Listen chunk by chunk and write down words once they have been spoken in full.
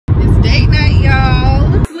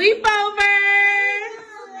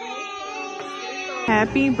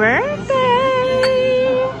Happy birthday!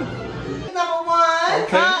 Number one.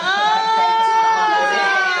 Okay.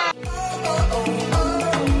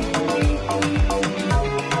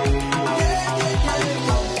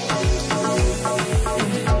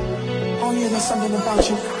 Only there's something about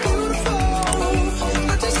you.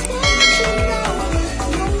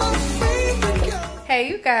 Hey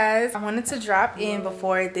you guys, I wanted to drop in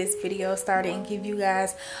before this video started and give you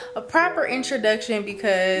guys a proper introduction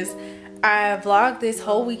because I vlogged this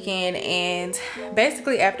whole weekend, and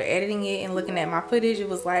basically after editing it and looking at my footage, it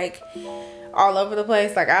was like all over the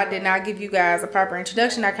place. Like, I did not give you guys a proper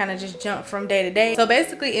introduction. I kind of just jumped from day to day. So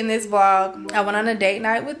basically in this vlog, I went on a date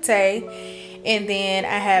night with Tay, and then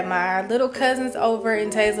I had my little cousins over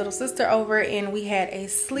and Tay's little sister over, and we had a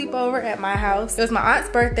sleepover at my house. It was my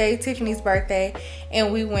aunt's birthday, Tiffany's birthday,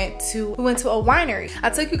 and we went to a winery.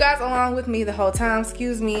 I took you guys along with me the whole time.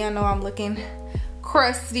 Excuse me, I know I'm looking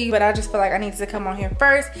crusty, but I just feel like I needed to come on here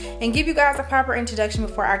first and give you guys a proper introduction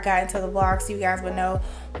before I got into the vlog, so you guys would know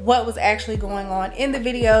what was actually going on in the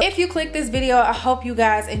video. If you click this video, I hope you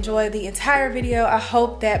guys enjoy the entire video. I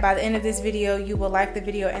hope that by the end of this video you will like the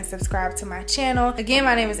video and subscribe to my channel. Again,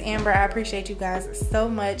 my name is Amber. I appreciate you guys so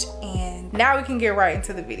much, and now we can get right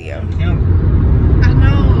into the video. I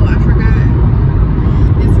know, I forgot.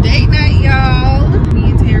 It's date night, y'all.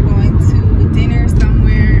 Me and Tay are going to dinner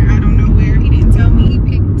somewhere. I don't know where. He didn't tell me. He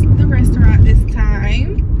picked the restaurant this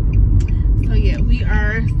time. So yeah, we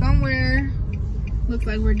are somewhere. Looks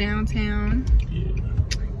like we're downtown. Yeah.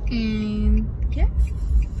 And yes,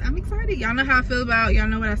 I'm excited. Y'all know how I feel about, y'all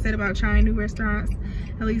know what I said about trying new restaurants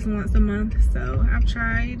at least once a month. So I've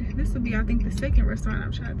tried, this will be I think the second restaurant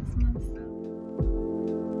I've tried this month. So.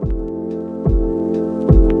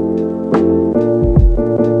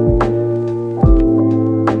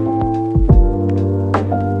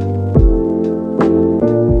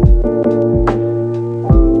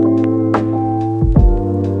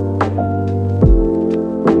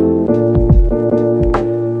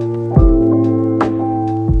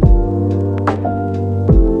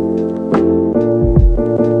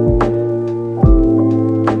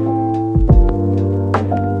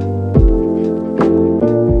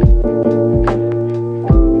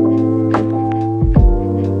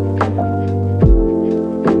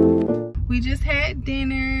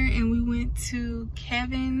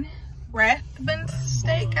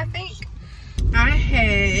 Steak, I think. I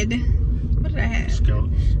had, what did I have?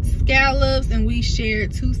 Scallops, and we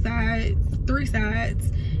shared three sides,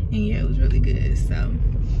 and yeah, it was really good. So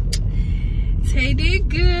Tay did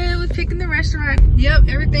good with picking the restaurant. Yep,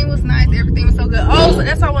 everything was nice, everything was so good. Oh, so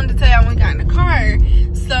that's what I wanted to tell you when we got in the car.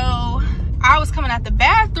 So I was coming out the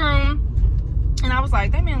bathroom and I was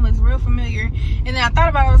like, that man looks real familiar. And then I thought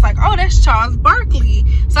about it, I was like, oh, that's Charles Barkley.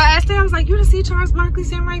 So I asked him, I was like, you didn't see Charles Barkley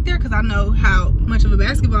sitting right there? Because I know how much of a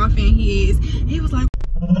basketball fan he is. And he was like,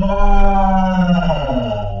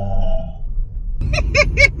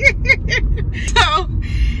 so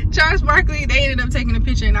Charles Barkley, they ended up taking a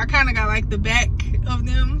picture, and I kind of got like the back of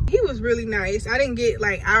them. He was really nice. I didn't get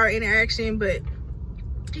like our interaction, but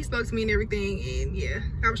he spoke to me and everything. And yeah,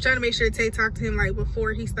 I was trying to make sure Tay talked to him like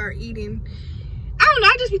before he started eating. I don't know,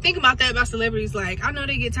 I just be thinking about that about celebrities. Like, I know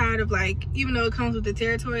they get tired of, like, even though it comes with the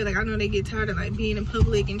territory, like, I know they get tired of like being in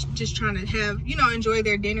public and just trying to have, you know, enjoy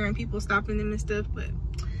their dinner and people stopping them and stuff. But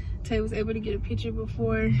Tay was able to get a picture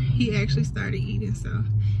before he actually started eating. So,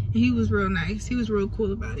 and he was real nice. He was real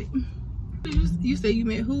cool about it. You say you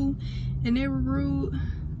met who? And they were rude?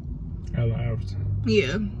 I laughed.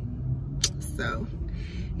 Yeah. So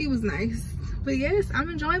he was nice. But yes, I'm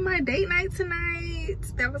enjoying my date night tonight.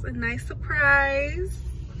 That was a nice surprise.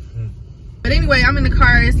 But anyway, I'm in the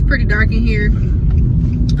car. It's pretty dark in here.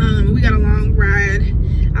 We got a long ride.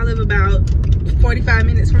 I live about 45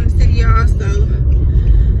 minutes from the city, y'all. So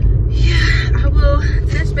yeah, I will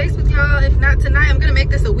touch base with y'all. If not tonight, I'm gonna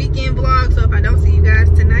make this a weekend vlog. So if I don't see you guys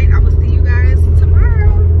tonight, I will see you guys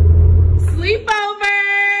tomorrow. Sleepover.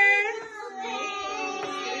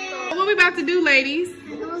 What we about to do, ladies?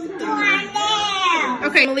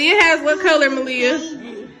 Okay, Malia has what color, Malia?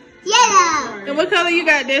 Yellow. And what color you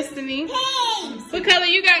got, Destiny? Pink. What color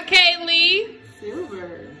you got, Kaylee?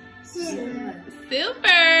 Silver.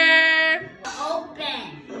 Silver.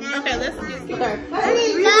 Open. Okay, let's get started.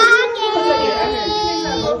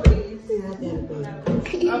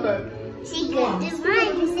 Okay. She got this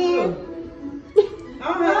right there. I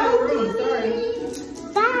don't have a room, sorry.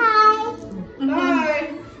 Bye. Bye.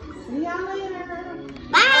 See y'all later.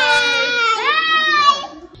 Bye.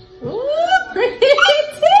 Ooh, pretty.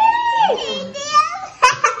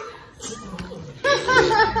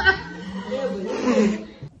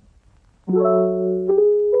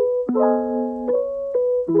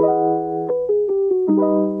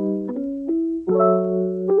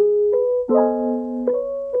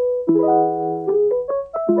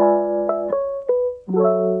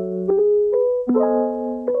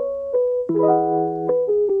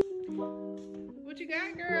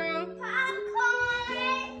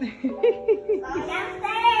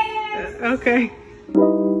 Okay. Good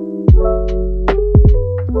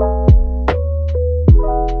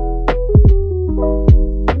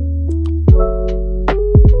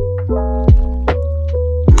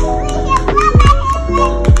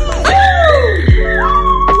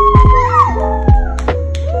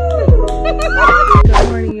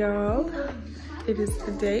morning, y'all. It is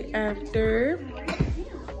the day after.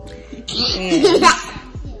 And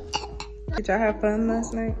did y'all have fun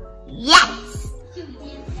last night? Yes.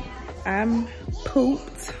 I'm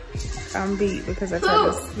pooped. I'm beat because I tried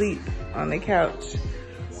to sleep on the couch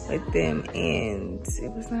with them and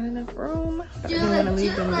it was not enough room. I didn't want to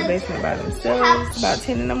leave them in the basement by themselves. About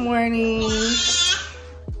 10 in the morning.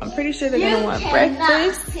 I'm pretty sure they're gonna want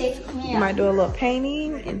breakfast. Might do a little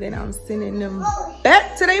painting and then I'm sending them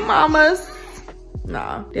back to their mamas.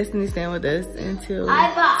 Nah, Destiny's staying with us until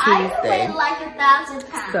Tuesday. Like 1,000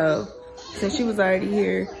 pounds. So since she was already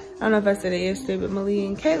here, I don't know if I said it yesterday, but Malia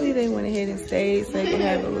and Kaylee, they went ahead and stayed so they could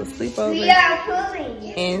have a little sleepover. We are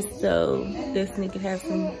pulling. And so Destiny could have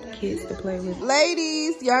some kids to play with.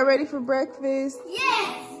 Ladies, y'all ready for breakfast?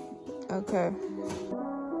 Yes. Okay.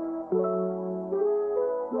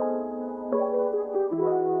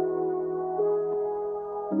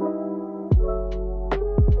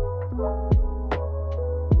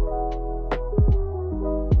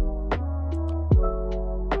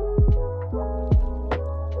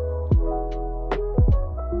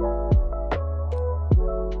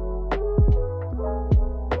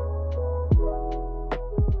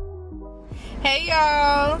 Hey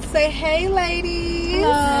y'all, say hey ladies.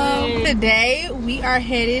 Hello. Today we are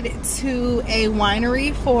headed to a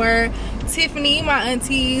winery for Tiffany, my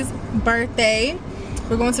auntie's birthday.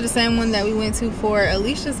 We're going to the same one that we went to for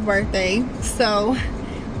Alicia's birthday. So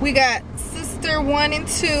we got sister 1 and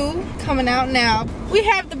 2 coming out now. We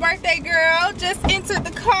have the birthday girl just entered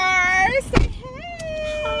the car. Say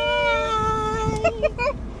hey. Hi.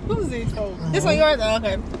 Who's this? This one yours? Oh,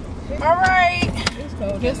 okay. All right.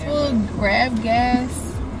 Guess we'll grab gas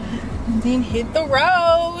and then hit the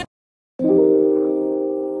road.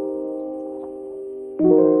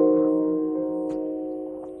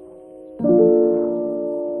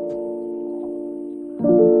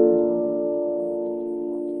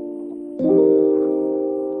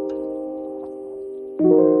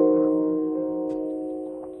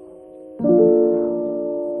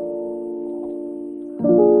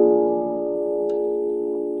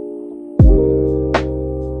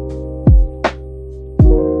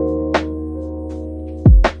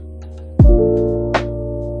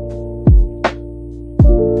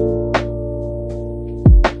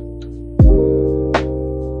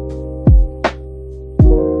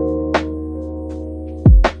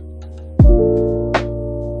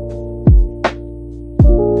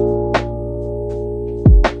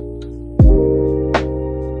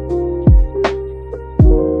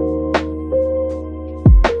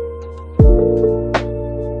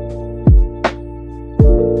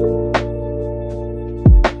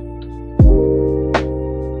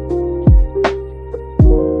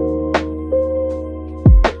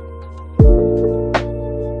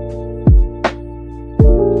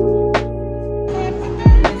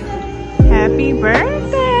 Happy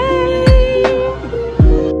birthday!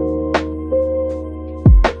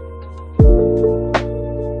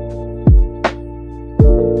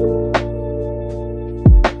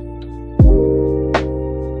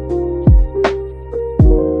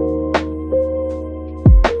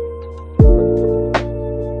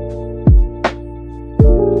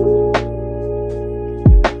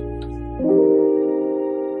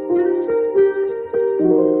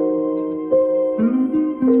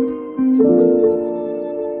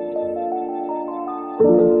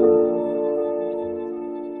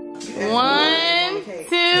 One,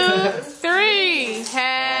 two, three.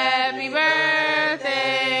 Happy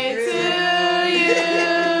birthday to you.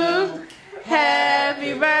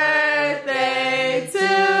 Happy birthday to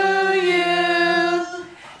you.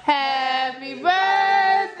 Happy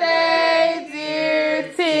birthday,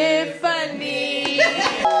 dear Tiffany.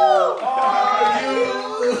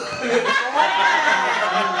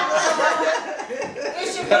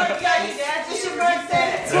 It's your birthday, Dad. It's your birthday.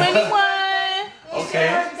 21. Okay.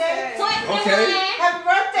 Okay. Happy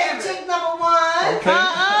birthday, chick number 1. Okay.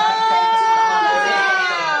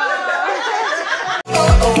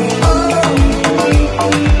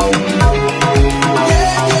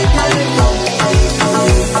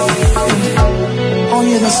 Oh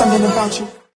yeah, there's something about you.